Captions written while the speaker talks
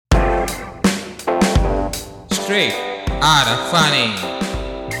straight out of funny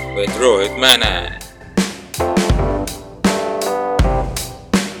with Rohit Manan.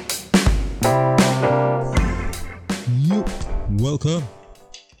 Welcome.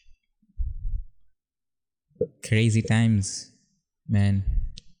 Crazy times, man.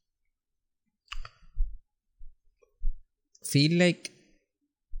 Feel like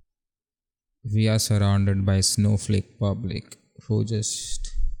we are surrounded by snowflake public who just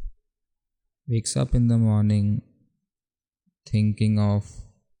wakes up in the morning thinking of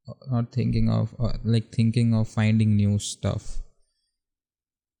thinking of finding new stuff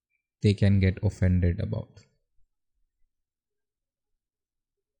they can get offended about.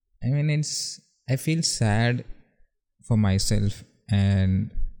 I feel sad for myself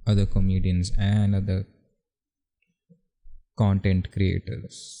and other comedians and other content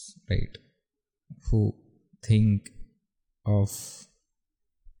creators, right? Who think of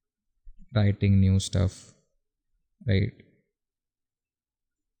writing new stuff, right?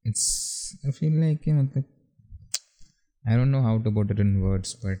 I feel like, I don't know how to put it in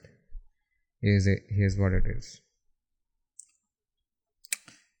words, but here's what it is.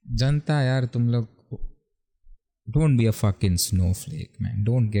 जनता यार तुम लोग don't be a fucking snowflake, man.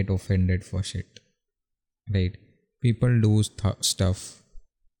 Don't get offended for shit, right? People do stuff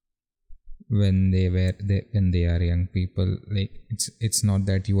when they are young people. Like it's not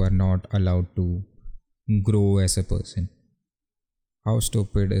that you are not allowed to grow as a person. How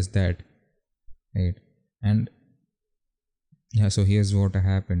stupid is that, right? And yeah, so here's what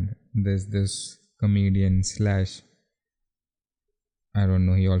happened. There's this comedian slash, I don't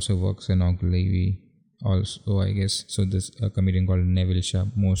know, he also works in Ogilvy also, I guess. So this a comedian called Neville Shah.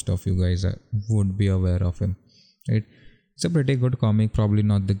 Most of you guys would be aware of him, right? It's a pretty good comic, probably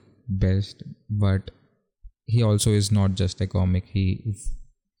not the best, but he also is not just a comic. He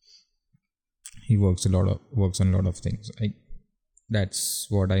works on a lot of things. That's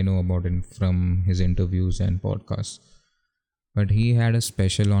what I know about him from his interviews and podcasts. But he had a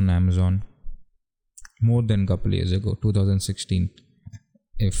special on Amazon more than a couple years ago, 2016.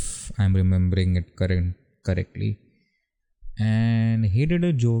 If I'm remembering it correctly. And he did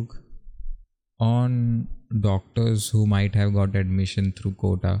a joke on doctors who might have got admission through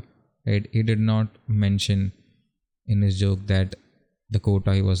quota. Right? He did not mention in his joke that the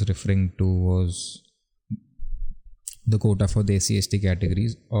quota he was referring to was the quota for the SC/ST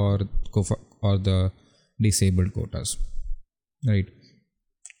categories or the disabled quotas. Right?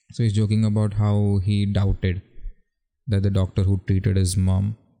 So he's joking about how he doubted that the doctor who treated his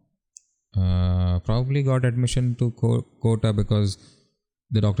mom probably got admission to quota because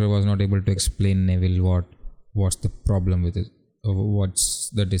the doctor was not able to explain Neville what's the problem with it, what's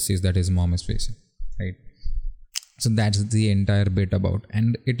the disease that his mom is facing, right? So that's the entire bit about,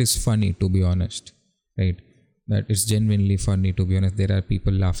 and it is funny, to be honest, right? That it's genuinely funny, to be honest. There are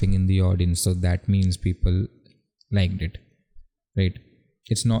people laughing in the audience, so that means people liked it, right?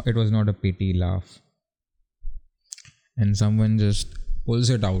 It was not a pity laugh. And someone just pulls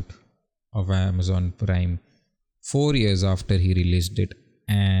it out of Amazon Prime 4 years after he released it,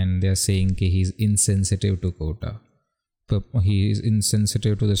 and they're saying that he's insensitive to quota. He is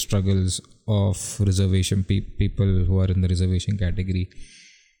insensitive to the struggles of reservation people who are in the reservation category.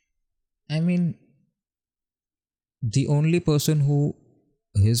 I mean, the only person who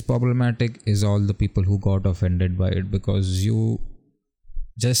is problematic is all the people who got offended by it, because you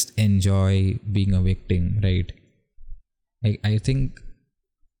just enjoy being a victim, right? I think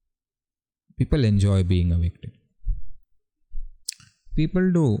people enjoy being a victim.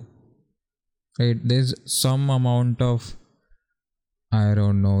 People do, right? There's some amount of, I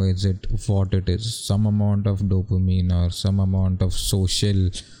don't know, is it what it is? Some amount of dopamine or some amount of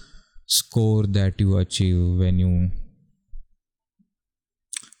social score that you achieve when you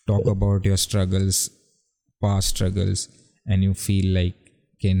talk about your struggles, past struggles, and you feel like,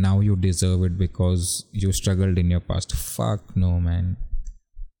 okay, now you deserve it because you struggled in your past. Fuck no, man.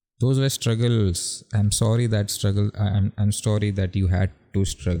 Those were struggles. I'm sorry that struggle. I'm sorry that you had to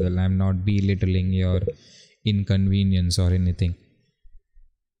struggle. I'm not belittling your inconvenience or anything.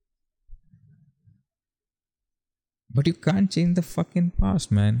 But you can't change the fucking past,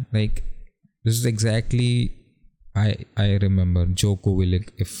 man. Like, this is exactly, I remember Joko Willick,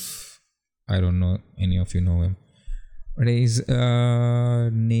 if I don't know any of you know him. But he's a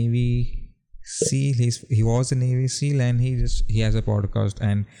Navy SEAL. He was a Navy SEAL, and he has a podcast.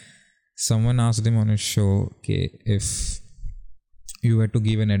 And someone asked him on his show, okay, if you were to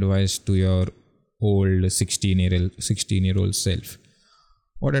give an advice to your old 16-year-old self,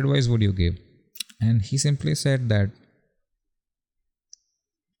 what advice would you give? And he simply said that,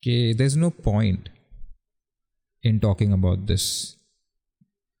 okay, there's no point in talking about this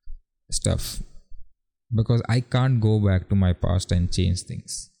stuff, because I can't go back to my past and change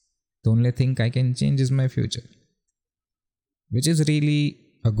things. The only thing I can change is my future, which is really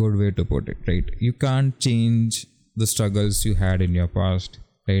a good way to put it, right? You can't change the struggles you had in your past,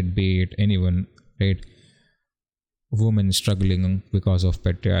 right? Be it anyone, right? Women struggling because of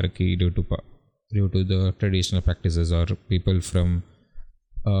patriarchy due to the traditional practices, or people from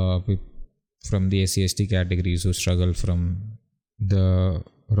the SC/ST categories who struggle from the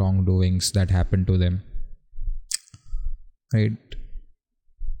wrongdoings that happened to them, right?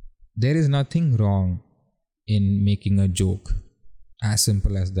 There is nothing wrong in making a joke, as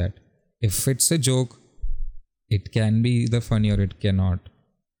simple as that. If it's a joke, it can be the funny or it cannot,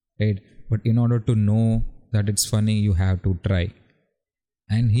 right? But in order to know that it's funny, you have to try.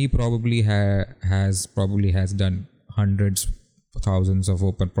 And he probably has done hundreds, thousands of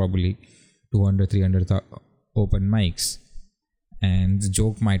probably 200, 300 open mics, and the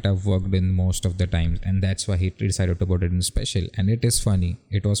joke might have worked in most of the times, and that's why he decided to put it in special. And it is funny.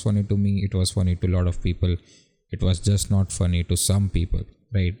 It was funny to me, it was funny to a lot of people. It was just not funny to some people,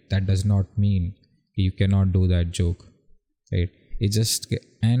 right? That does not mean you cannot do that joke, right? It just,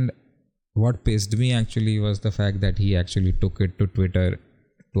 and what pissed me actually was the fact that he actually took it to Twitter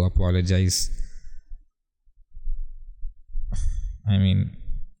to apologize. I mean,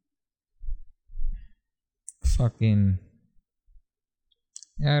 fucking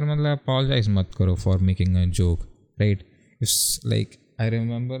यार मतलब apologize मत करो for making a joke, right? It's like, I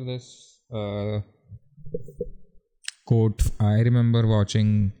remember this quote. I remember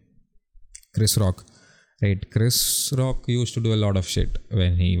watching Chris Rock, right? Chris Rock used to do a lot of shit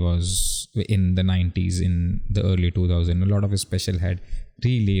when he was in the 90s, in the early 2000s. A lot of his special had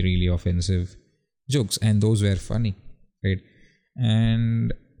really, really offensive jokes, and those were funny, right?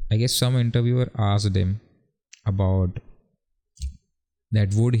 And I guess some interviewer asked him about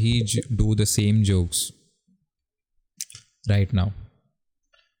that, would he do the same jokes right now?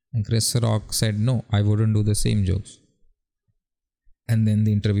 And Chris Rock said, no, I wouldn't do the same jokes. And then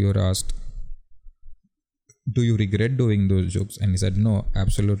the interviewer asked, do you regret doing those jokes? And he said, no,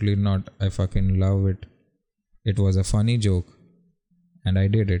 absolutely not. I fucking love it. It was a funny joke and I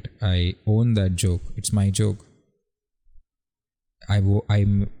did it. I own that joke. It's my joke. I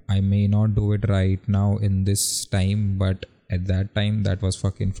may not do it right now in this time, but at that time that was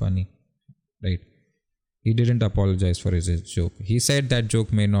fucking funny, right? He didn't apologize for his joke. He said that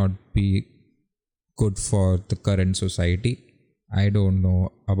joke may not be good for the current society. I don't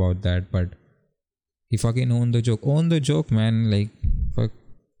know about that, but he fucking owned the joke. Own the joke, man. Like, fuck,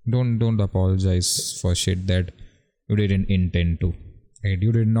 don't apologize for shit that you didn't intend to, right?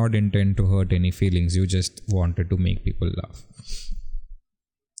 You did not intend to hurt any feelings. You just wanted to make people laugh,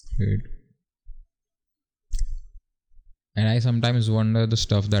 right? And I sometimes wonder the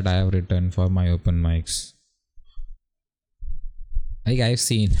stuff that I have written for my open mics. Like, I've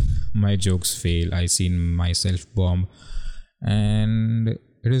seen my jokes fail, I've seen myself bomb, and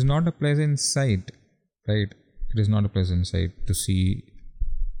it is not a pleasant sight, right? It is not a pleasant sight to see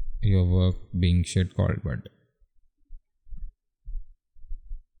your work being shit called, but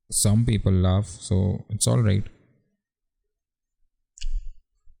some people laugh, so it's alright.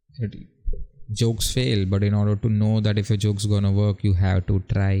 Jokes fail, but in order to know that if a joke's gonna work, you have to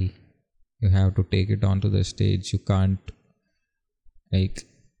try. You have to take it onto the stage. You can't, like,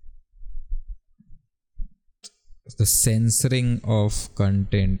 the censoring of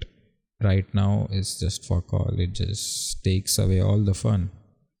content right now is just fuck all. It just takes away all the fun,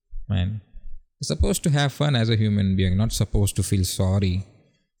 man. You're supposed to have fun as a human being, not supposed to feel sorry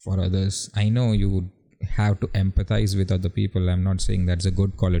for others. I know you have to empathize with other people. I'm not saying that's a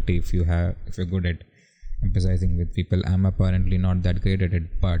good quality if you're good at empathizing with people. I'm apparently not that great at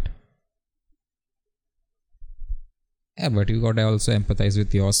it, but yeah, but you gotta also empathize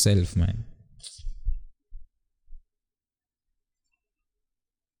with yourself, man.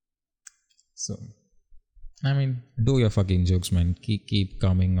 So, I mean, do your fucking jokes, man. Keep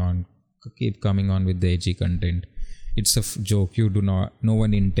coming on with the edgy content. It's a joke. No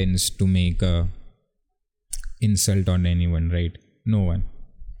one intends to make a insult on anyone, right? No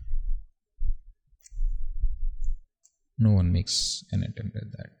one makes an attempt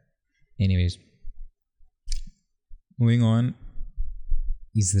at that. Anyways, moving on.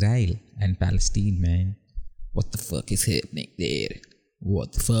 Israel and Palestine, man. What the fuck is happening there?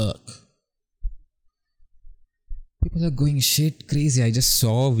 What the fuck? People are going shit crazy. I just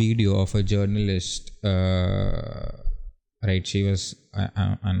saw a video of a journalist, right? She was,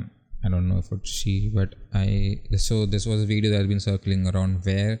 I don't know if it's she, but so this was a video that has been circling around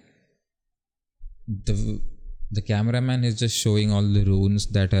where the cameraman is just showing all the ruins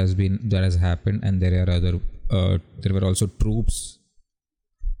that has happened, and there are other there were also troops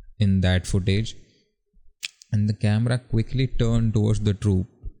in that footage, and the camera quickly turned towards the troop,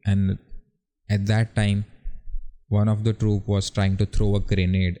 and at that time one of the troop was trying to throw a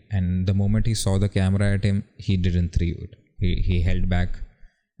grenade, and the moment he saw the camera at him, he didn't throw it. He held back,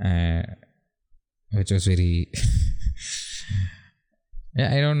 which was very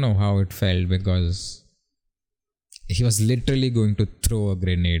yeah, I don't know how it felt, because he was literally going to throw a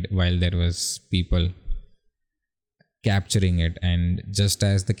grenade while there was people capturing it, and just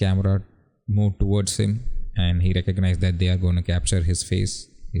as the camera moved towards him and he recognized that they are going to capture his face,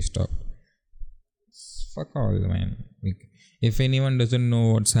 he stopped. Fuck all, man. Like, if anyone doesn't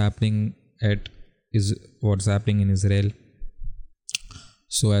know what's happening in Israel,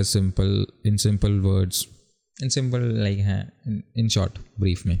 so as simple words, in short,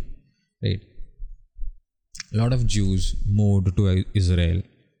 brief me, right? A lot of Jews moved to Israel,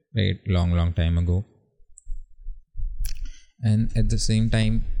 right, long time ago, and at the same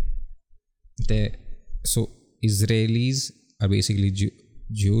time, Israelis are basically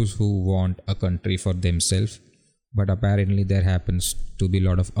Jews who want a country for themselves, but apparently there happens to be a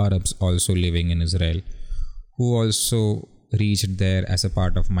lot of Arabs also living in Israel, who also reached there as a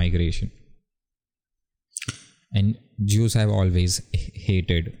part of migration. And Jews have always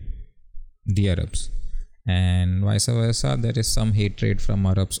hated the Arabs, and vice versa. There is some hatred from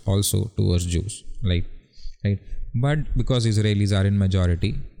Arabs also towards Jews, right? But because Israelis are in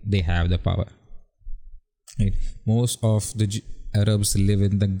majority, they have the power. Right? Most of the Arabs live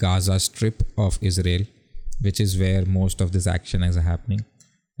in the Gaza Strip of Israel, which is where most of this action is happening,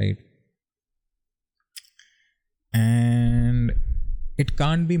 right? And it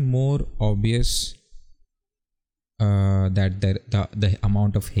can't be more obvious that the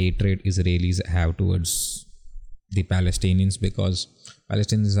amount of hatred Israelis have towards the Palestinians, because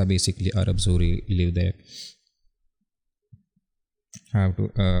Palestinians are basically Arabs who live there. Have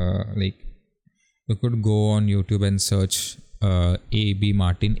to you could go on YouTube and search ABBY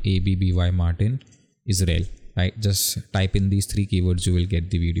Martin Israel, right? Just type in these 3 keywords, you will get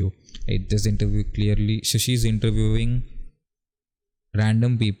the video. Right? This interview clearly, she's interviewing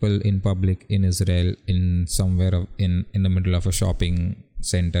random people in public in Israel, in somewhere in the middle of a shopping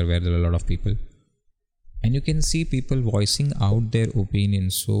center where there are a lot of people, and you can see people voicing out their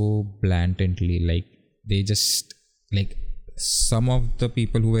opinions so blatantly. Like, they just, like, some of the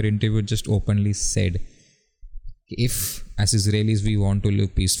people who were interviewed just openly said, if as Israelis we want to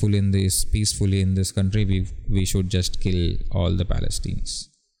live peacefully in this country, we should just kill all the Palestinians.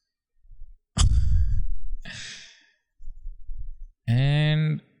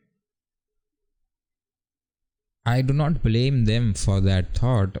 And I do not blame them for that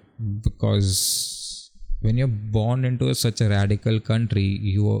thought, because when you're born into such a radical country,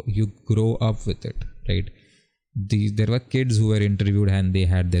 you grow up with it, right? There were kids who were interviewed and they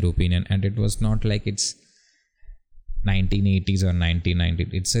had their opinion, and it was not like it's 1980s or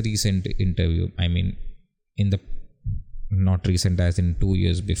 1990s. It's a recent interview. I mean, not recent as in 2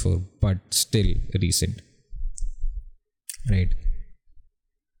 years before, but still recent, right?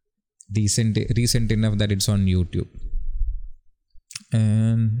 Recent enough that it's on YouTube,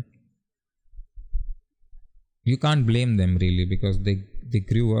 and you can't blame them really, because they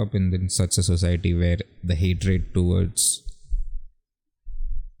grew up in such a society where the hatred towards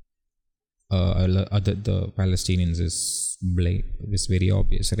the Palestinians is very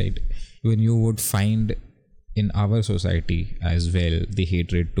obvious, right? Even you would find in our society as well the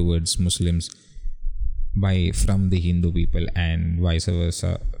hatred towards Muslims from the Hindu people, and vice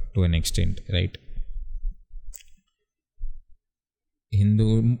versa to an extent, right?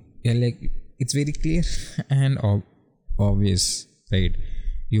 It's very clear and obvious, right?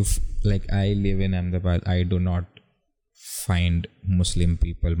 I live in Ahmedabad. I do not find Muslim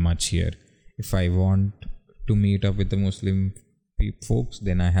people much here. If I want to meet up with the Muslim folks,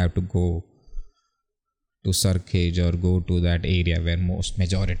 then I have to go to Sarkhej or go to that area where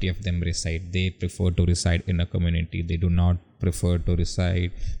majority of them reside. They prefer to reside in a community. They do not prefer to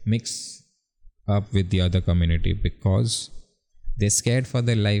mix up with the other community, because they're scared for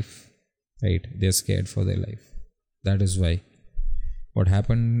their life, right? They're scared for their life. That is why. What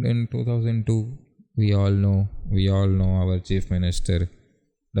happened in 2002, we all know our chief minister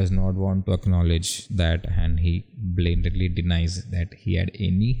does not want to acknowledge that, and he blatantly denies that he had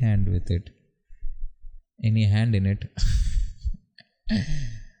any hand in it.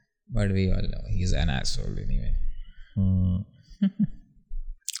 But we all know he's an asshole anyway.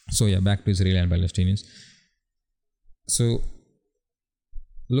 So yeah, back to Israel and Palestinians. So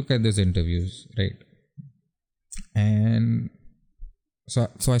look at these interviews, right? And so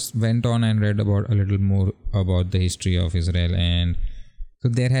I went on and read about a little more about the history of Israel. And so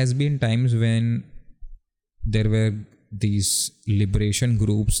there has been times when there were these liberation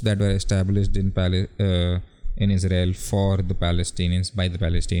groups that were established in Israel for the Palestinians, by the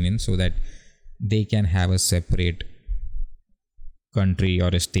Palestinians, so that they can have a separate country or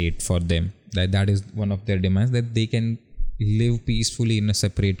a state for them. That is one of their demands, that they can live peacefully in a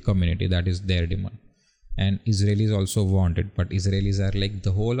separate community. That is their demand. And Israelis also want it, but Israelis are like,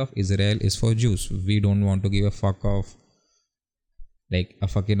 the whole of Israel is for Jews. We don't want to give a fuck of like a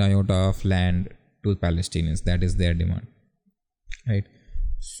fucking iota of land to Palestinians. That is their demand, right?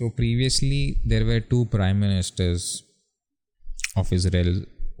 So previously there were two prime ministers of Israel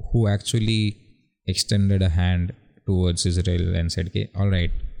who actually extended a hand towards Israel and said, okay, all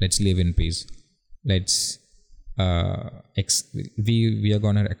right, let's live in peace. Let's we are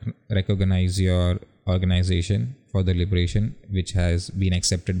gonna recognize your organization for the liberation, which has been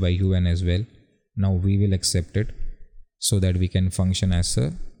accepted by UN as well. Now we will accept it so that we can function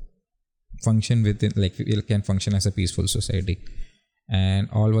within, like, we can function as a peaceful society. And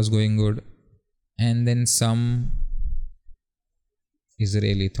all was going good. And then some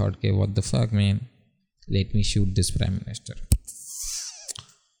Israeli thought, okay, what the fuck, man, let me shoot this prime minister.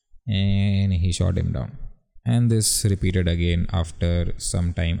 And he shot him down. And this repeated again. After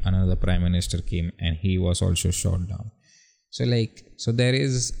some time, another prime minister came and he was also shot down. So there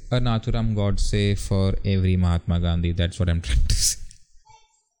is a Nathuram Godse for every Mahatma Gandhi. That's what I'm trying to say.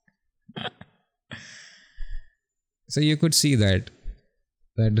 So you could see that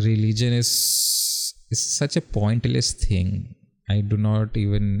religion is such a pointless thing. I do not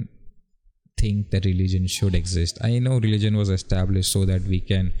even think that religion should exist. I know religion was established so that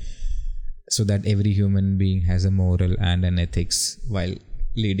every human being has a moral and an ethics while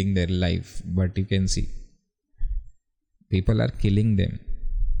leading their life. But you can see, people are killing them.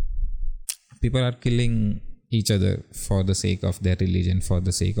 People are killing each other for the sake of their religion, for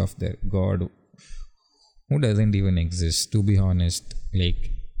the sake of their God, who doesn't even exist, to be honest.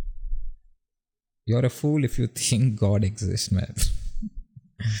 Like, you're a fool if you think God exists, man.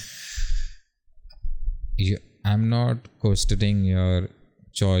 I'm not questioning your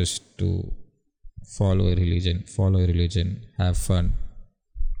choice to follow a religion, have fun.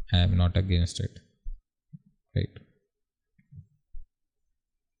 I am not against it, right?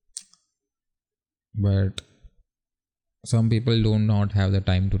 But some people do not have the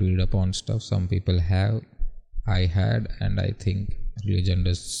time to read upon stuff. Some people have. I had, and I think religion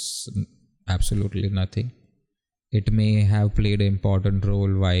does absolutely nothing. It may have played an important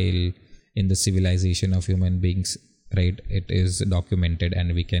role while in the civilization of human beings, right? It is documented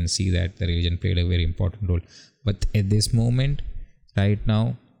and we can see that the religion played a very important role. But at this moment, right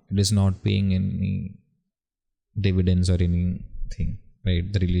now, it is not paying any dividends or anything,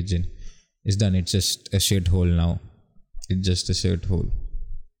 right? The religion is done. It's just a shithole now. It's just a shithole.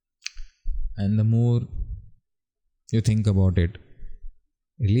 And the more you think about it,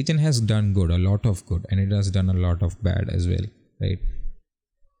 religion has done good, a lot of good, and it has done a lot of bad as well, right?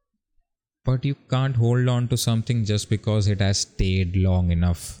 But you can't hold on to something just because it has stayed long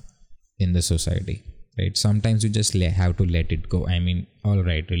enough in the society, right? Sometimes you just have to let it go. I mean, all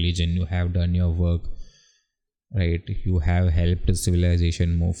right, religion, you have done your work, right? You have helped the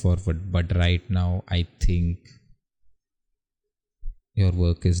civilization move forward, but right now I think your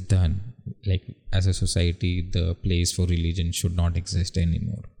work is done. Like, as a society, the place for religion should not exist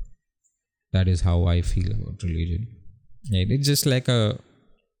anymore. That is how I feel about religion. Right? It's just like a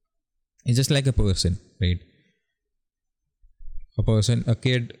person, right? A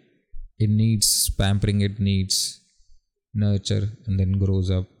kid, it needs pampering, it needs nurture, and then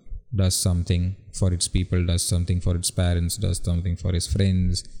grows up, does something for its people, does something for its parents, does something for his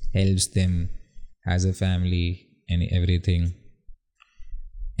friends, helps them, has a family and everything.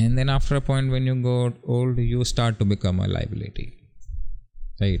 And then after a point, when you go old, you start to become a liability,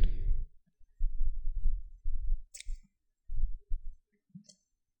 right?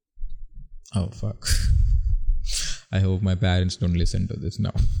 Oh fuck. I hope my parents don't listen to this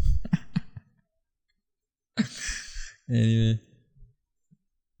now. Anyway,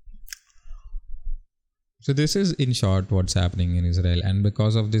 so this is in short what's happening in Israel, and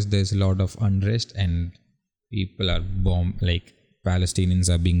because of this there's a lot of unrest and people are like Palestinians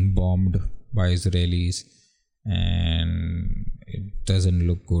are being bombed by Israelis, and it doesn't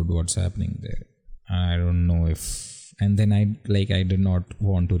look good what's happening there. I don't know if, and then I did not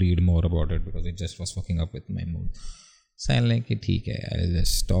want to read more about it because it just was fucking up with my mood. So I'm like, okay, I'll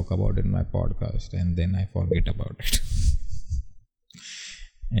just talk about it in my podcast, and then I forget about it.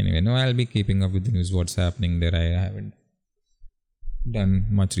 Anyway, no, I'll be keeping up with the news, what's happening there. I haven't done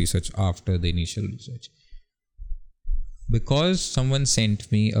much research after the initial research. Because someone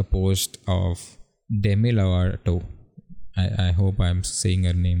sent me a post of Demi Lovato. I hope I'm saying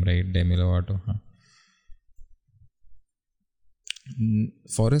her name right, Demi Lovato. Huh?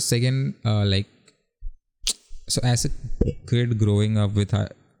 For a second, so as a kid growing up with her,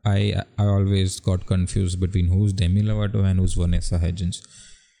 I always got confused between who's Demi Lovato and who's Vanessa Hudgens.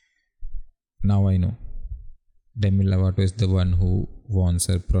 Now I know. Demi Lovato is the one who wants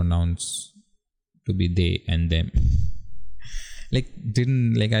her pronouns to be they and them.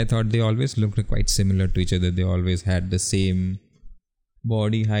 I thought they always looked quite similar to each other. They always had the same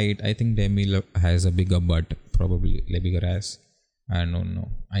body height. I think Demi has a bigger butt, probably like bigger ass. I don't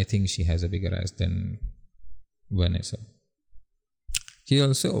know. I think she has a bigger ass than Vanessa.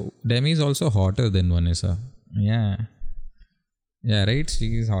 Demi is also hotter than Vanessa. Yeah, right.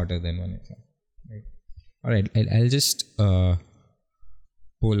 She is hotter than Vanessa. Right. All right. I'll just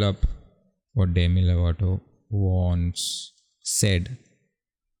pull up what Demi Lovato once said.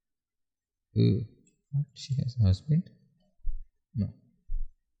 What? She has a husband? No.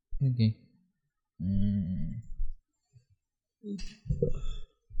 Okay.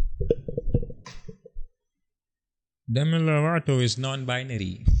 Demi Lovato is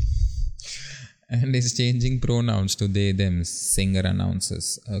non-binary and is changing pronouns to they, them, singer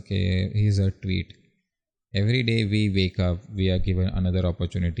announces. Okay, here's a tweet. Every day we wake up, we are given another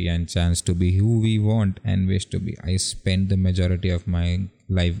opportunity and chance to be who we want and wish to be. I spend the majority of my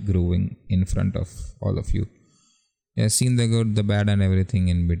life growing in front of all of you. I've seen the good, the bad and everything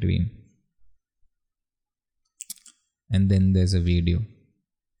in between. And then there's a video.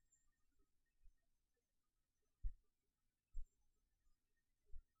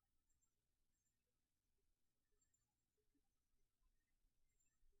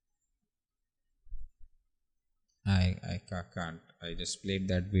 I can't. I just played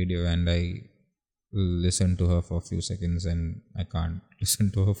that video and I listened to her for a few seconds and I can't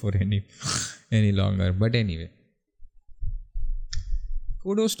listen to her for any longer. But anyway,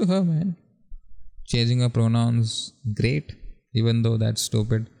 kudos to her, man. Changing her pronouns, great. Even though that's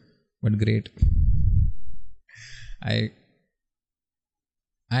stupid, but great. I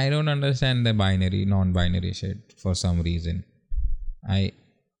don't understand the non-binary shit for some reason. I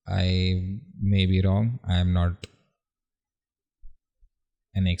may be wrong. I am not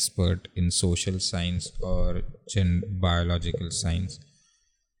an expert in social science or biological science,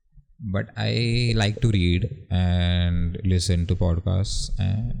 but I like to read and listen to podcasts,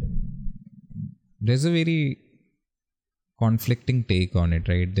 and there's a very conflicting take on it,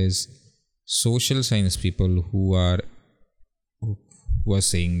 right? There's social science people who are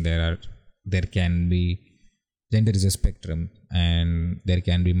saying there can be gender is a spectrum and there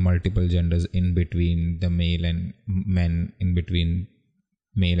can be multiple genders in between the male and men, in between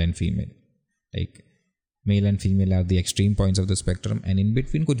male and female. Like male and female are the extreme points of the spectrum and in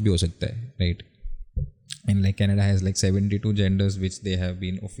between kuch bhi ho sakta hai, right? And like Canada has like 72 genders which they have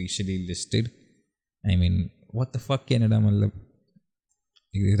been officially listed. I mean, what the fuck, Canada? Malab,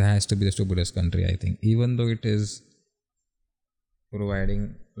 it has to be the stupidest country, I think. Even though it is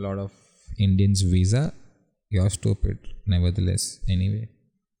providing a lot of Indians visa, you're stupid nevertheless. Anyway,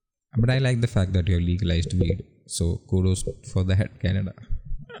 but I like the fact that you're legalized weed, so kudos for that, Canada.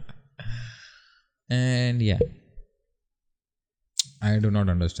 And yeah, I do not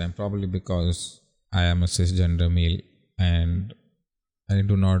understand, probably because I am a cisgender male and I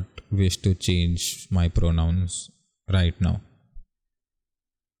do not wish to change my pronouns right now.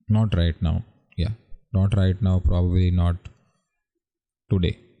 Not right now. Yeah, not right now, probably not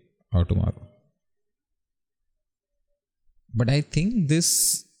today or tomorrow. But I think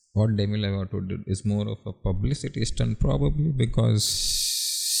what Demi Lovato did is more of a publicity stunt, probably because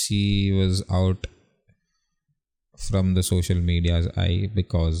she was out from the social media's eye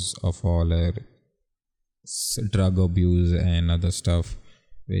because of all her drug abuse and other stuff,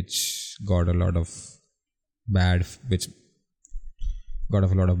 which got a lot of bad faith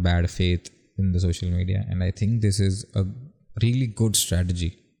in the social media. And I think this is a really good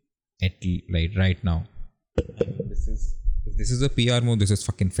strategy right now. I mean, this is a PR move. This is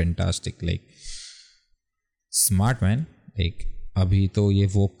fucking fantastic. Like, smart, man. Like, अभी तो ये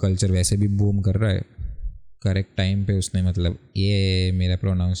woke culture वैसे भी boom कर रहा है. Correct time पे उसने मतलब ये मेरा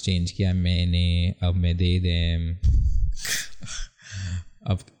प्रोनाउंस चेंज किया मैंने, अब मैं दे दें.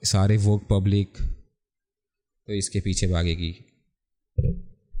 अब सारे वोक पब्लिक तो इसके पीछे भागेगी.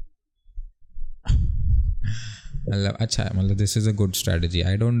 मतलब अच्छा, मतलब this is a good strategy.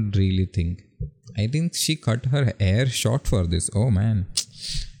 I don't really think. I think she cut her hair short for this. Oh man,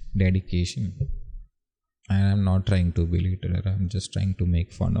 dedication. And I'm not trying to belittle her, I'm just trying to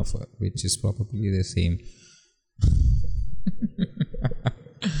make fun of her, which is probably the same.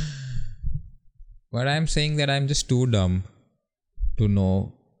 But I'm saying that I'm just too dumb to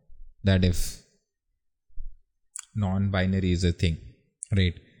know that if non-binary is a thing,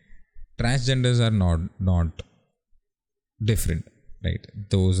 right? Transgenders are not different, right?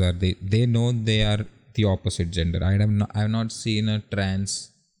 Those are they know they are the opposite gender. I have not seen a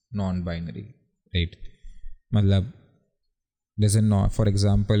trans non-binary, right? Matlab, there's a no, for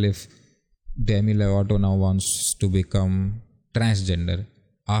example, if Demi Lovato now wants to become transgender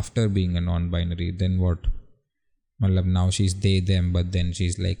after being a non-binary, then what? Matlab, now she's they them, but then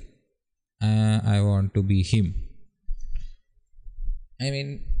she's like, I want to be him. I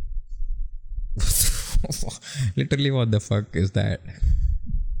mean, literally, what the fuck is that?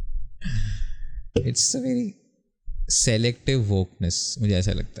 It's a very selective wokeness, मुझे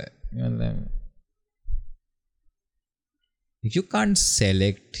ऐसा लगता है. मतलब, you can't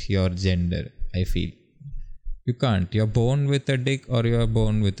select your gender, I feel. You can't. You're born with a dick or you're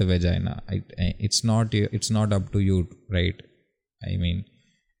born with a vagina. It's not up to you, right? I mean,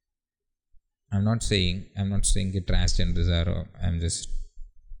 I'm not saying that transgenders are wrong. I'm just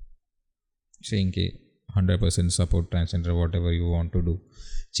saying that 100% support transgender, whatever you want to do.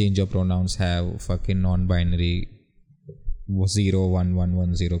 Change your pronouns, have fucking non-binary 0 1 1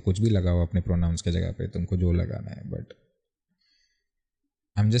 1 0 कुछ भी लगाओ अपने pronouns के जगह पे, तुमको जो लगाना है. But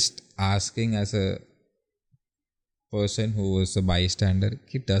I'm just asking as a person who is a bystander,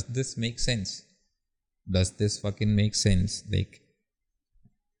 does this make sense? Does this fucking make sense? Like,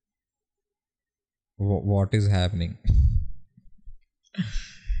 what is happening?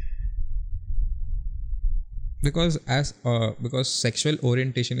 Because because sexual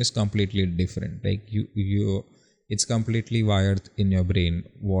orientation is completely different. Like you it's completely wired in your brain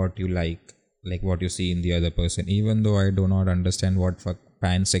what you like what you see in the other person. Even though I do not understand what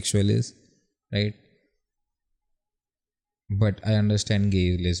pansexual is, right? But I understand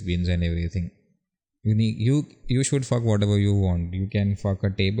gays, lesbians, and everything. You should fuck whatever you want. You can fuck a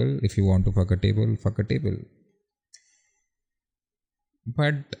table if you want to fuck a table. Fuck a table.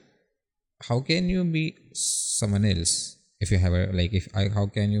 But how can you be someone else if you have a how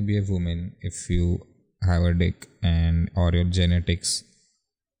can you be a woman if you have a dick and or your genetics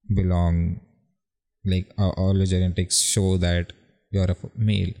belong all your genetics show that you're a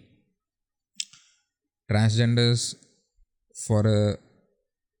male? Transgenders, for a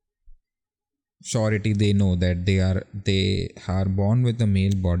surety, they know that they are born with a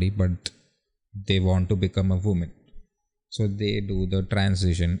male body but they want to become a woman, so they do the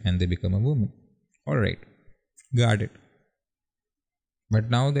transition and they become a woman. Alright, got it. But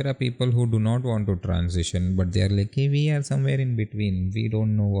now there are people who do not want to transition, but they are like, hey, we are somewhere in between, we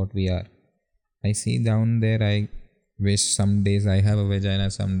don't know what we are. I see down there, I wish some days I have a vagina,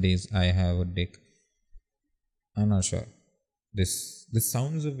 some days I have a dick. I'm not sure. This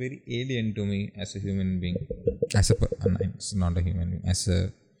sounds very alien to me as a human being. It's not a human being. As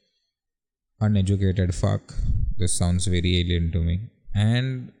a uneducated fuck, this sounds very alien to me.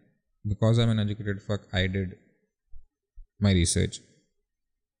 And because I'm an educated fuck, I did my research,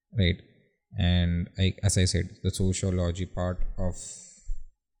 right? And as I said, the sociology part of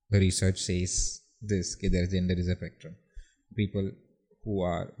the research says this: that gender is a spectrum. People who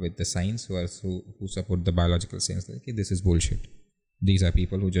are with the science, who support the biological science, like, this is bullshit. These are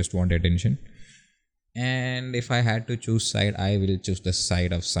people who just want attention. And if I had to choose side, I will choose the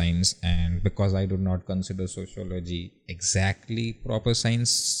side of science. And because I do not consider sociology exactly proper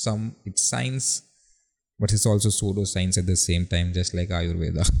science, it's science, but it's also pseudoscience at the same time, just like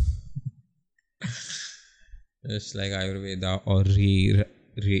Ayurveda. Just like Ayurveda or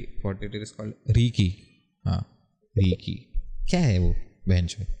what it is called, Reiki. Reiki. क्या है वो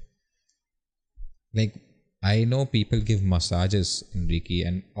bench में? Like, I know people give massages in Reiki,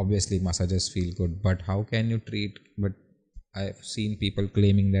 and obviously massages feel good, but how can you treat? But I've seen people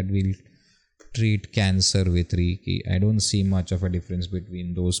claiming that we'll treat cancer with Reiki. I don't see much of a difference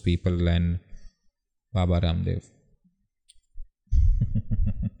between those people and Baba Ramdev.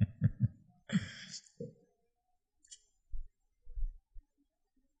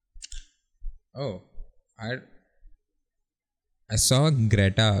 Oh, I saw a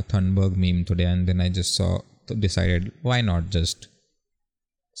Greta Thunberg meme today, and then I just decided, why not just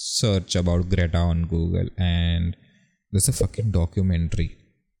search about Greta on Google? And there's a fucking documentary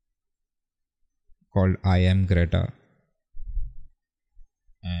called I Am Greta,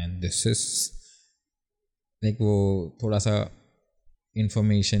 and this is like वो थोड़ा सा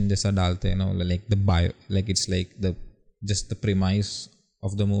information जैसा डालते हैं ना, like the bio, like it's like the just the premise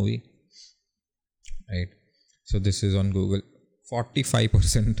of the movie, right? So this is on Google.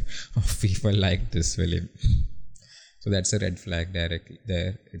 45% of people like this film. So that's a red flag directly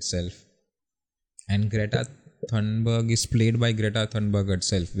there itself. And Greta Thunberg is played by Greta Thunberg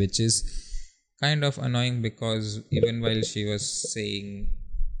herself, which is kind of annoying because even while she was saying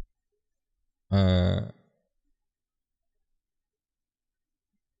uh,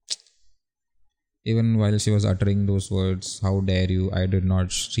 even while she was uttering those words, how dare you, I did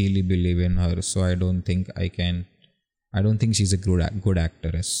not really believe in her, so I don't think she's a good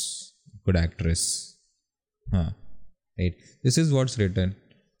actress. Huh. Right. This is what's written.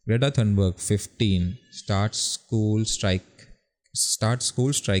 Greta Thunberg, 15, starts school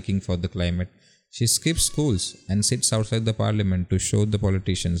striking for the climate. She skips schools and sits outside the parliament to show the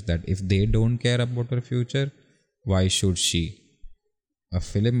politicians that if they don't care about her future, why should she? A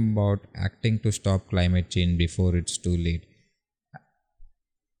film about acting to stop climate change before it's too late.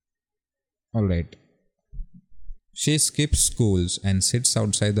 Alright. She skips schools and sits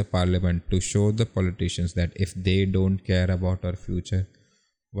outside the parliament to show the politicians that if they don't care about her future,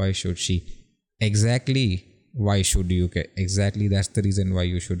 why should she? Exactly. Why should you care? Exactly, that's the reason why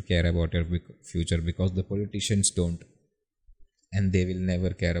you should care about your future, because the politicians don't, and they will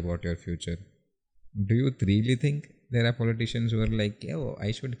never care about your future. Do you really think there are politicians who are like, oh,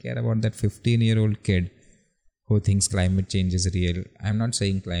 I should care about that 15-year-old kid who thinks climate change is real? I'm not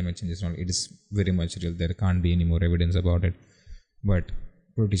saying climate change is not, it is very much real. There can't be any more evidence about it. But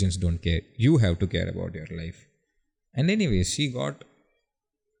politicians don't care. You have to care about your life. And anyways, she'll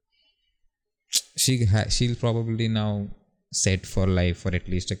probably now set for life for at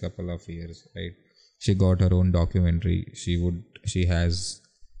least a couple of years, right? She got her own documentary. She has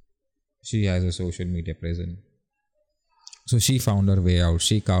a social media presence. So she found her way out.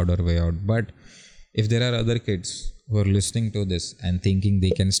 She carved her way out. But if there are other kids who are listening to this and thinking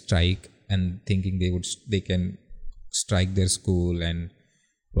they can strike and thinking they can strike their school and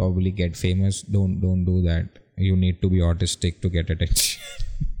probably get famous, don't do that. You need to be autistic to get attention.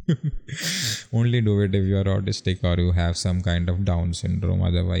 Only do it if you are autistic or you have some kind of Down syndrome.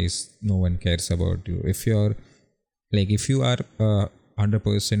 Otherwise, no one cares about you. If you are a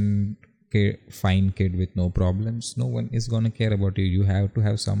 100% fine kid with no problems, no one is gonna care about you. You have to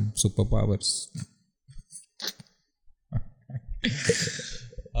have some superpowers.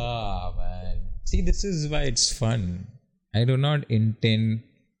 Ah, man. See, this is why it's fun. I do not intend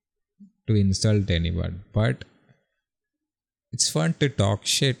to insult anyone, but it's fun to talk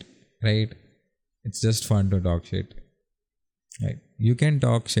shit, right? It's just fun to talk shit, right? You can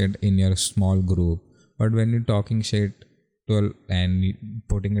talk shit in your small group, but when you're talking shit and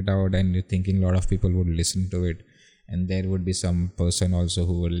putting it out and you're thinking a lot of people would listen to it, and there would be some person also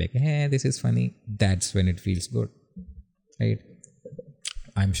who would like, hey, this is funny, that's when it feels good, right?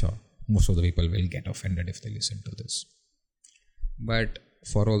 I'm sure most of the people will get offended if they listen to this, but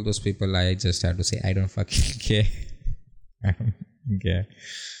for all those people, I just have to say, I don't fucking care. I don't care.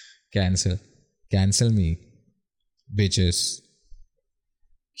 Cancel me, bitches.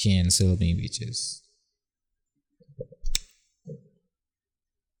 Cancel me, bitches.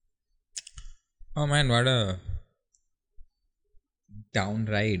 Oh man, what a down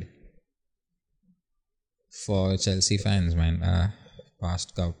ride for Chelsea fans, man.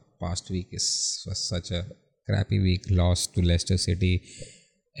 Past week was such a crappy week. Lost to Leicester City,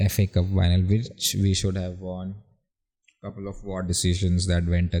 FA Cup final, which we should have won. Couple of war decisions that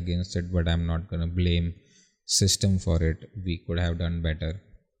went against it, but I'm not gonna blame system for it. We could have done better.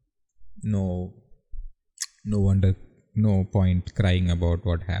 No wonder, no point crying about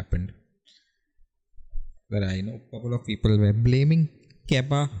what happened. But I know a couple of people were blaming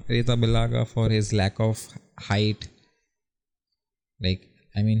Kepa Arrizabalaga for his lack of height. Like,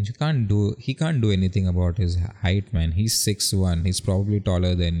 I mean, he can't do anything about his height, man. He's 6'1". He's probably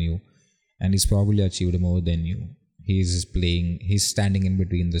taller than you, and he's probably achieved more than you. He's standing in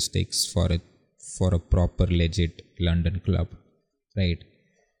between the sticks for a proper legit London club, right?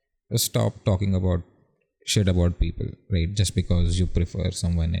 Just stop talking about shit about people, right? Just because you prefer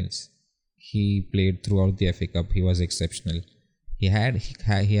someone else. He played throughout the FA Cup. He was exceptional. He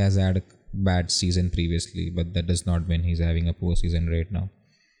has had a bad season previously, but that does not mean he's having a poor season right now,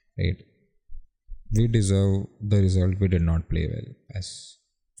 right? We deserve the result. We did not play well,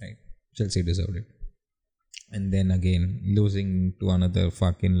 right? Chelsea deserved it. And then again, losing to another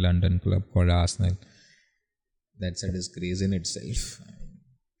fucking London club called Arsenal. That's a disgrace in itself.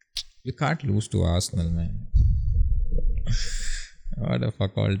 You can't lose to Arsenal, man. What a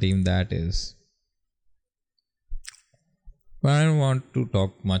fuck all team that is. But I don't want to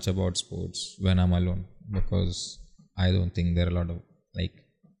talk much about sports when I'm alone, because I don't think there are a lot of Like,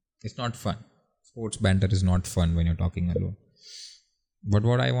 it's not fun. Sports banter is not fun when you're talking alone. But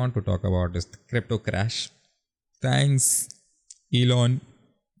what I want to talk about is the crypto crash. Thanks, Elon.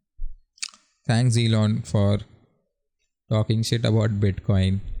 Thanks, Elon, for talking shit about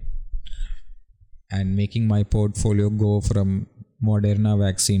Bitcoin and making my portfolio go from Moderna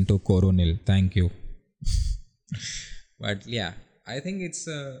vaccine to Coronil. Thank you. But yeah, I think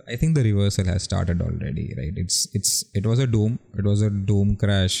I think the reversal has started already, right? It was a doom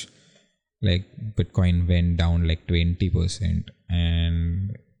crash. Like, Bitcoin went down like 20%,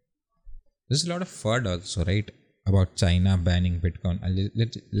 and there's a lot of FUD also, right? About China banning Bitcoin.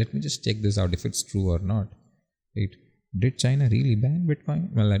 Let me just check this out if it's true or not. Right? Did China really ban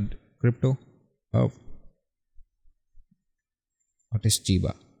Bitcoin? Well, and crypto? Oh. What is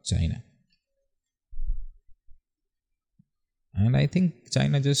Chiba? China. And I think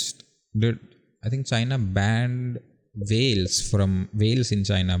China banned whales in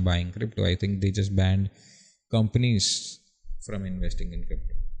China buying crypto. I think they just banned companies from investing in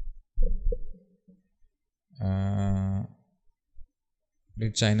crypto.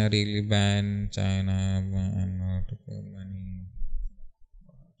 Did China really ban multiple money?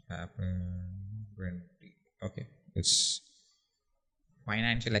 What happened? Okay, it's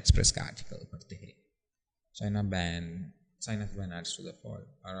Financial Express का article पढ़ते हैं. China's ban adds to the fall.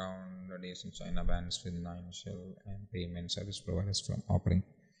 Around the days in China bans financial and payment service providers from offering.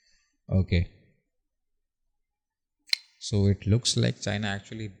 Okay. So it looks like China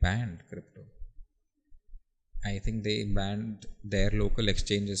actually banned crypto. I think they banned their local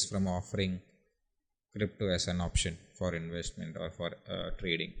exchanges from offering crypto as an option for investment or for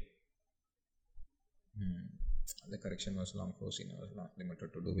trading. The correction was long foreseen. It was not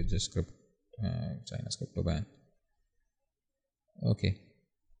limited to do with just China's crypto ban. Okay.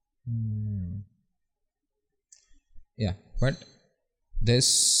 Yeah, but there's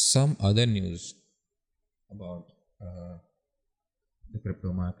some other news about the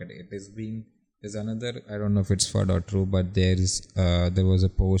crypto market. There's another, I don't know if it's FUD or true, but there was a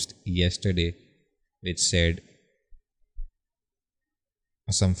post yesterday which said,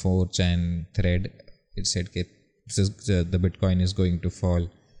 some 4chan thread, it said the Bitcoin is going to fall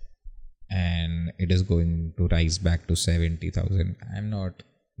and it is going to rise back to 70,000. I'm not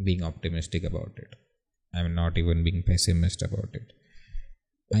being optimistic about it. I'm not even being pessimist about it.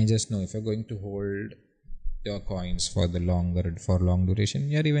 I just know if you're going to hold your coins for long duration,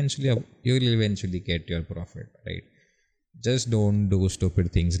 you'll eventually get your profit, right? Just don't do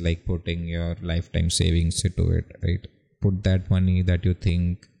stupid things like putting your lifetime savings into it, right? Put that money that you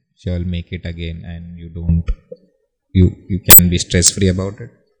think you'll make it again, and you can be stress free about it.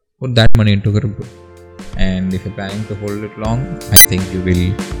 Put that money into crypto, and if you're planning to hold it long, I think you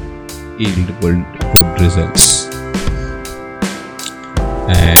will yield good results.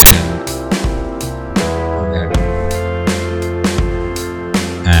 And on that,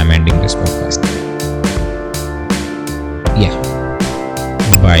 I'm ending this podcast. Yeah,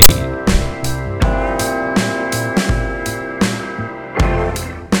 bye.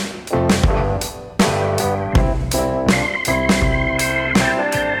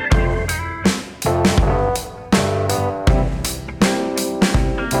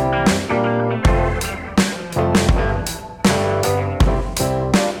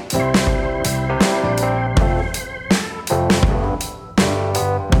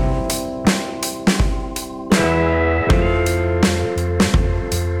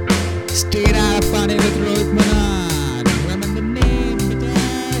 Straight out of funny with Rohit Manan. Remember the name, but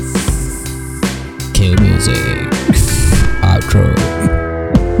yes. Kill music. Outro.